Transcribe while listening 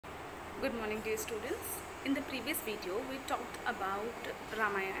Good morning, dear students. In the previous video, we talked about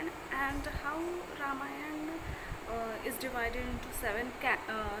Ramayana and how Ramayana is divided into seven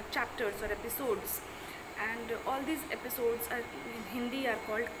chapters or episodes, and all these episodes are in Hindi are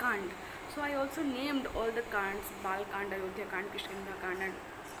called Kand. So I also named all the Kands: Bal Kand, Ayodhya Kand, Kishkinda Kand, and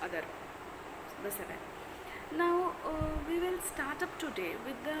other the seven. Now we will start up today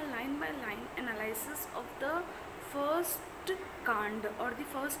with the line by line analysis of the first Kand or the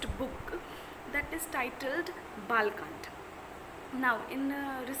first book that is titled Balkand. Now in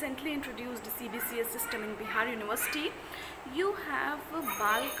recently introduced CBCS system in Bihar University, you have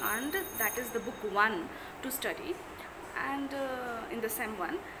Balkand, that is the book 1 to study, and in the SEM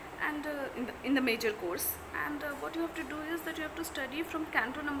 1 and in the major course, and what you have to do is that you have to study from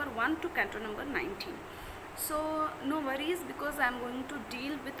canto number 1 to canto number 19. So no worries, because I am going to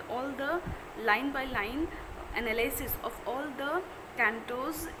deal with all the line by line analysis of all the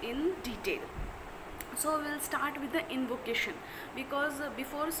cantos in detail. So we will start with the invocation, because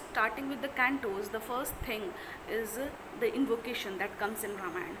before starting with the cantos, the first thing is the invocation that comes in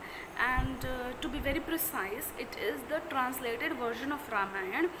Ramayana, and to be very precise, it is the translated version of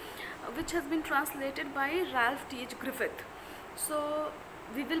Ramayana, which has been translated by Ralph T.H. Griffith. So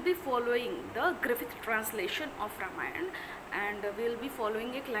we will be following the Griffith translation of Ramayana, and we will be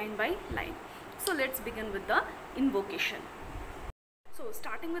following it line by line. So let's begin with the invocation. So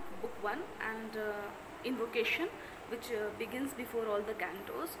starting with book 1 and invocation, which begins before all the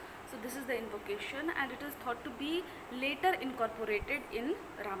cantos. So this is the invocation, and it is thought to be later incorporated in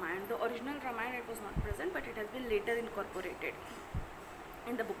Ramayana. The original Ramayana, it was not present, but it has been later incorporated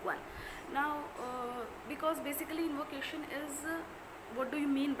in the book 1. Now because basically invocation is what do you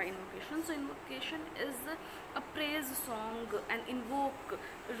mean by invocation? So invocation is a praise song, an invoke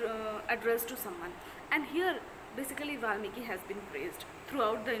addressed to someone, and here basically Valmiki has been praised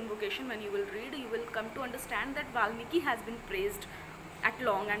throughout the invocation. When you will read, you will come to understand that Valmiki has been praised at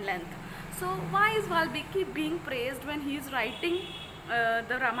long and length. So why is Valmiki being praised when he is writing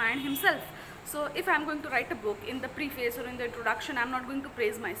the Ramayana himself? So if I am going to write a book, in the preface or in the introduction, I am not going to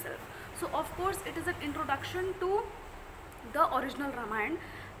praise myself. So of course it is an introduction to the original Ramayana,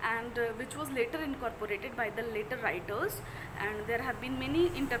 and which was later incorporated by the later writers, and there have been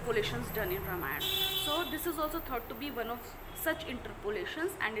many interpolations done in Ramayana. So this is also thought to be one of such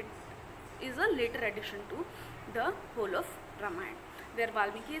interpolations, and it is a later addition to the whole of Ramayana, where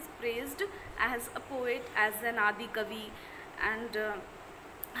Valmiki is praised as a poet, as an Adi Kavi, and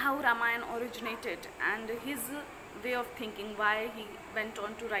how Ramayana originated, and his way of thinking, why he went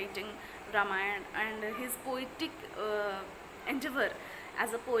on to writing Ramayana, and his poetic endeavor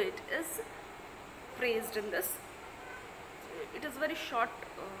as a poet is praised in this. It is a very short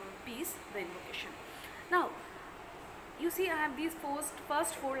piece, the invocation. Now you see, I have these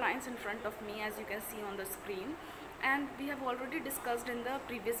first 4 lines in front of me, as you can see on the screen, and we have already discussed in the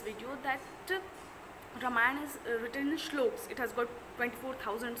previous video that Ramayana is written in shloks. It has got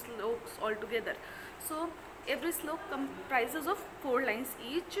 24,000 sloks altogether. So every slok comprises of 4 lines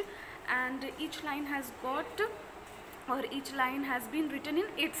each, and each line has got each line has been written in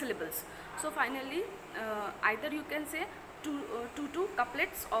 8 syllables. So finally either you can say two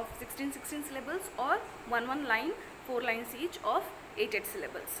couplets of 16 syllables, or one line, 4 lines each of 8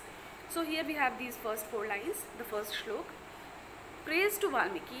 syllables. So here we have these first 4 lines. The first shlok: praise to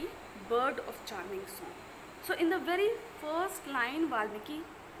Valmiki, bird of charming song. So in the very first line, Valmiki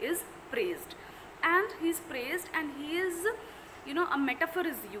is praised, and he is praised, and he is, a metaphor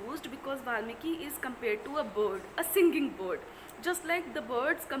is used, because Valmiki is compared to a bird, a singing bird. Just like the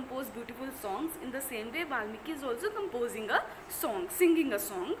birds compose beautiful songs, in the same way Valmiki is also composing a song, singing a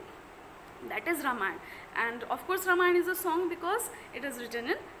song, that is Ramayana. And of course Ramayana is a song because it is written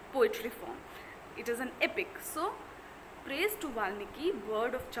in poetry form. It is an epic. So praise to Valmiki,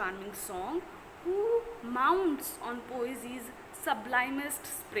 bird of charming song, who mounts on poesy's sublimest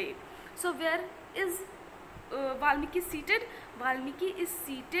spray. So where is Valmiki seated? Valmiki is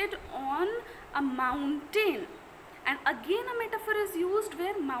seated on a mountain, and again a metaphor is used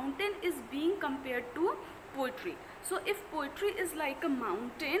where mountain is being compared to poetry. So if poetry is like a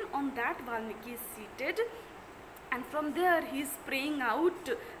mountain, on that Valmiki is seated, and from there he is spraying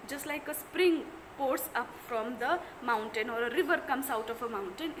out, just like a spring pours up from the mountain, or a river comes out of a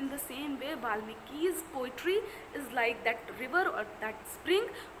mountain. In the same way, Valmiki's poetry is like that river or that spring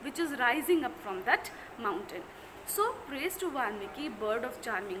which is rising up from that mountain. So praise to Valmiki, bird of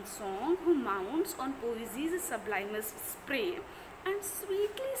charming song, who mounts on poesy's sublimest spray, and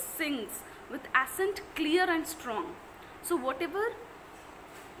sweetly sings with accent clear and strong. So whatever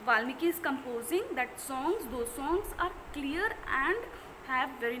Valmiki is composing, that songs, those songs are clear and have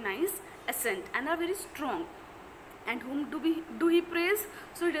very nice ascent and are very strong. And whom do he praise?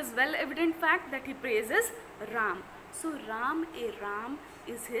 So it is well evident fact that he praises Ram. So Ram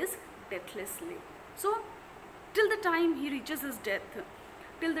is his deathless slave. So till the time he reaches his death,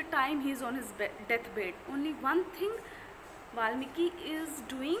 till the time he is on his deathbed, only one thing Valmiki is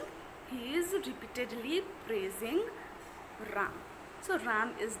doing, he is repeatedly praising Ram. So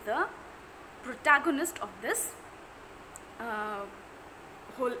Ram is the protagonist of this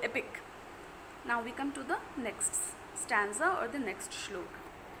whole epic. Now we come to the next stanza or the next shloka.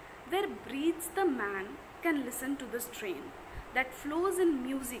 Where breathes the man can listen to the strain that flows in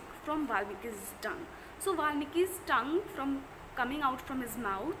music from Valmiki's tongue. So Valmiki's tongue from coming out from his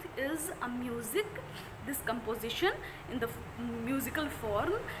mouth is a music, this composition in the musical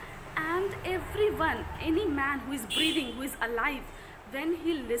form, and everyone, any man who is breathing, who is alive, when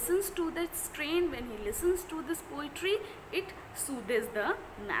he listens to that strain, when he listens to this poetry, it soothes the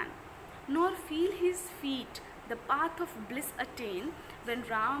man. Nor feel his feet the path of bliss attain when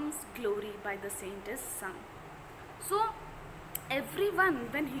Ram's glory by the saint is sung. So everyone,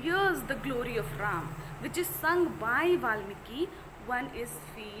 when he hears the glory of Ram, which is sung by Valmiki, one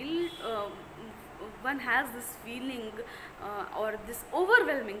has this feeling or this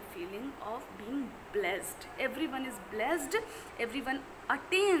overwhelming feeling of being blessed. Everyone is blessed. Everyone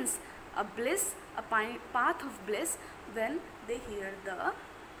attains a bliss, a path of bliss when they hear the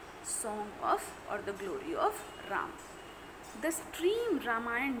song of or the glory of Ram. The stream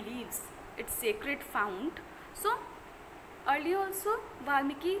Ramayana leaves its sacred fount. So earlier also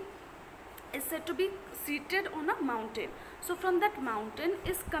Valmiki is said to be seated on a mountain. So from that mountain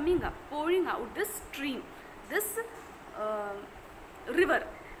is coming up, pouring out this stream, this river.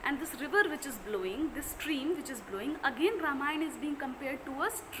 And this river which is blowing, this stream which is blowing, again Ramayana is being compared to a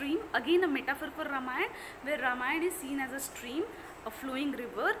stream, again a metaphor for Ramayana, where Ramayana is seen as a stream, a flowing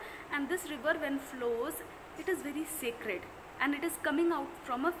river, and this river when flows, it is very sacred, and it is coming out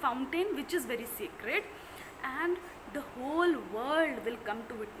from a fountain which is very sacred, and the whole world will come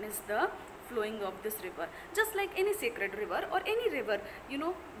to witness the flowing of this river, just like any sacred river or any river, you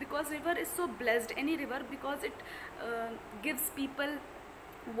know, because river is so blessed, any river, because it gives people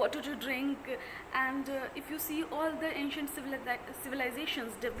water to drink. And if you see all the ancient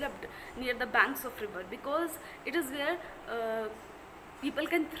civilizations developed near the banks of river, because it is where people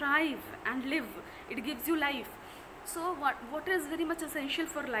can thrive and live, it gives you life. So water is very much essential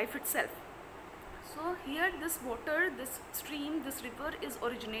for life itself. So here this water, this stream, this river is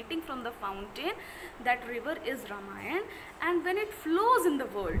originating from the fountain. That river is Ramayana, and when it flows in the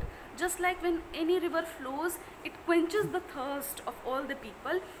world, just like when any river flows, it quenches the thirst of all the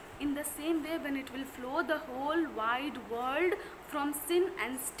people. In the same way, when it will flow the whole wide world from sin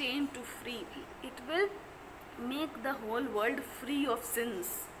and stain to free, it will make the whole world free of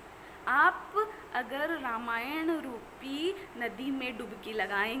sins. आप अगर रामायण रूपी नदी में डुबकी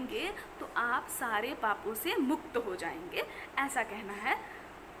लगाएंगे तो आप सारे पापों से मुक्त हो जाएंगे, ऐसा कहना है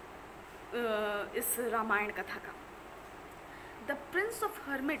इस रामायण कथा का. The prince of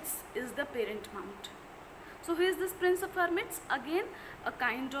hermits is the parent mount. So who is this prince of hermits? Again a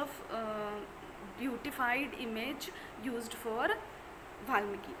kind of beautified image used for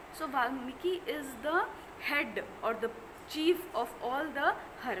Valmiki. So Valmiki is the head or the chief of all the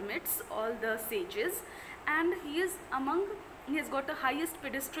hermits, all the sages, and he has got the highest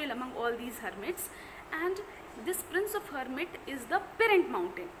pedestal among all these hermits, and this prince of hermit is the parent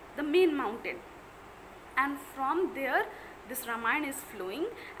mountain, the main mountain, and from there this Ramayana is flowing.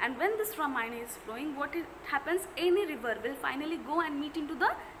 And when this Ramayana is flowing, what happens, any river will finally go and meet into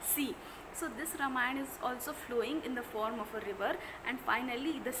the sea. So this Ramayana is also flowing in the form of a river, and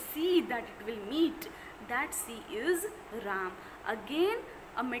finally the sea that it will meet, that sea is Ram. Again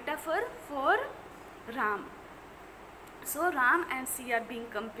a metaphor for Ram. So Ram and sea are being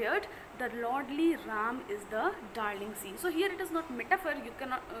compared. The lordly Ram is the darling sea. So here it is not metaphor,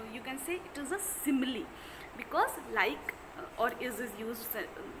 you can say it is a simile, because like or is used,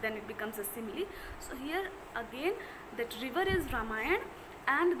 then it becomes a simile. So here again that river is Ramayana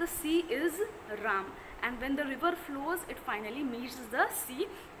and the sea is Ram, and when the river flows it finally meets the sea.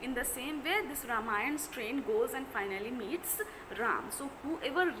 In the same way this Ramayana strain goes and finally meets Ram. So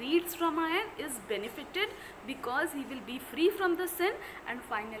whoever reads Ramayana is benefited, because he will be free from the sin and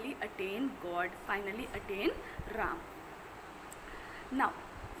finally attain God, finally attain Ram. Now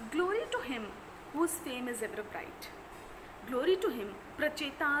glory to him whose fame is ever bright. Glory to him,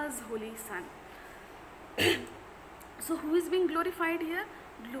 Pracheta's holy son. So who is being glorified here?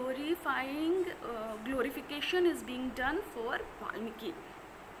 Glorification is being done for Valmiki.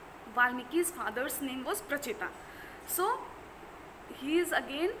 Valmiki's father's name was Pracheta. So he is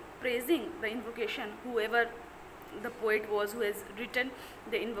again praising the invocation, whoever the poet was who has written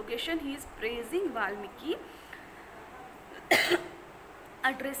the invocation. He is praising Valmiki,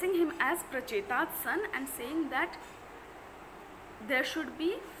 addressing him as Pracheta's son and saying that there should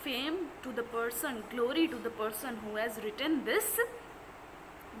be fame to the person, glory to the person who has written this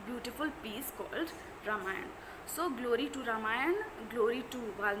beautiful piece called Ramayana. So glory to Ramayana, glory to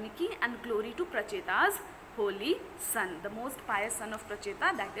Valmiki, and glory to Pracheta's holy son, the most pious son of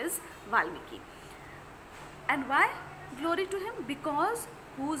Pracheta, that is Valmiki. And why glory to him? Because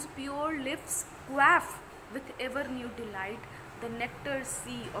whose pure lips quaff with ever new delight the nectar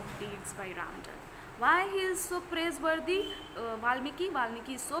sea of deeds by Ram done. Why he is so praiseworthy? Valmiki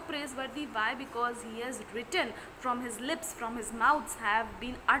is so praiseworthy. Why? Because he has written, from his lips, from his mouths have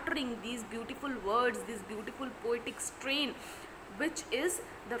been uttering these beautiful words, this beautiful poetic strain, which is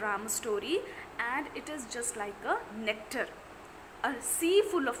the Ram story, and it is just like a nectar, a sea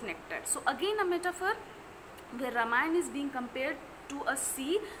full of nectar. So again a metaphor where Ramayana is being compared to a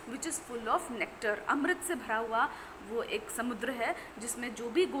sea which is full of nectar. अमृत से भरा हुआ वो एक समुद्र है जिसमें जो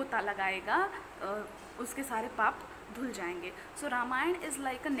भी गोता लगाएगा उसके सारे पाप धुल जाएंगे. So Ramayana is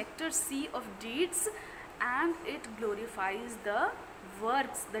like a nectar sea of deeds, and it glorifies the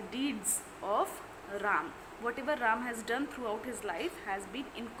works, the deeds of Ram. Whatever Ram has done throughout his life has been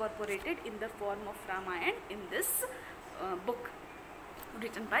incorporated in the form of Ramayana in this book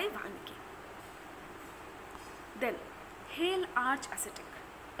written by Valmiki. Then, hail arch ascetic,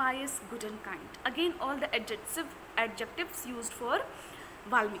 pious, good and kind. Again all the adjectives used for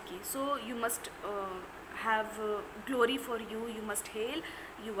Valmiki. So you must have glory for you, you must hail,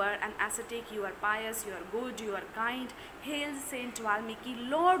 you are an ascetic, you are pious, you are good, you are kind. Hail Saint Valmiki,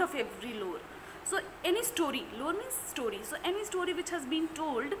 Lord of every lore. So any story, lore means story, so any story which has been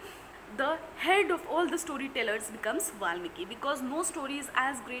told, the head of all the storytellers becomes Valmiki, because no story is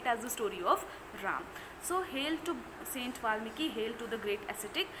as great as the story of Ram. So hail to Saint Valmiki, hail to the great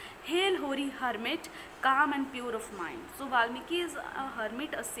ascetic, hail hoary hermit, calm and pure of mind. So Valmiki is a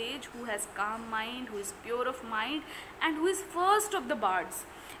hermit, a sage who has calm mind, who is pure of mind, and who is first of the bards.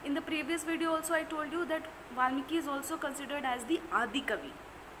 In the previous video also I told you that Valmiki is also considered as the Adi Kavi,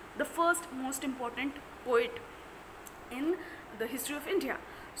 the first most important poet in the history of India.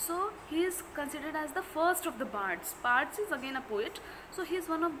 So he is considered as the first of the bards. Bards is again a poet. So he is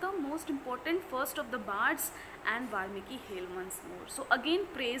one of the most important first of the bards, and Valmiki hail once more. So again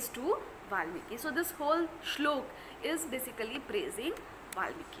praise to Valmiki. So this whole shlok is basically praising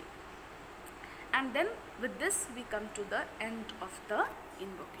Valmiki. And then with this we come to the end of the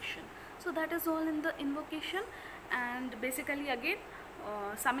invocation. So that is all in the invocation, and basically again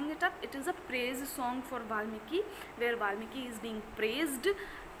summing it up, it is a praise song for Valmiki, where Valmiki is being praised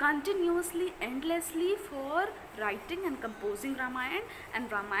continuously, endlessly for writing and composing Ramayana.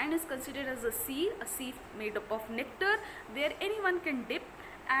 And Ramayana is considered as a sea made up of nectar, where anyone can dip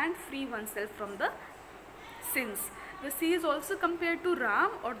and free oneself from the sins. The sea is also compared to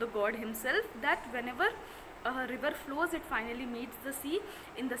Ram, or the God himself, that whenever a river flows, it finally meets the sea.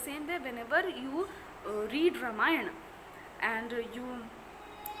 In the same way, whenever you read Ramayana and you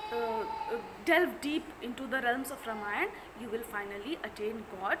delve deep into the realms of Ramayana, you will finally attain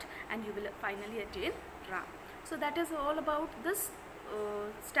God, and you will finally attain Ram. So that is all about this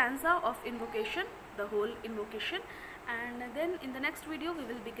stanza of invocation, the whole invocation. And then in the next video we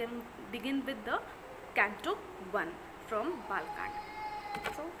will begin with the Canto 1 from Balkand.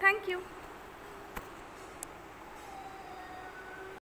 So thank you.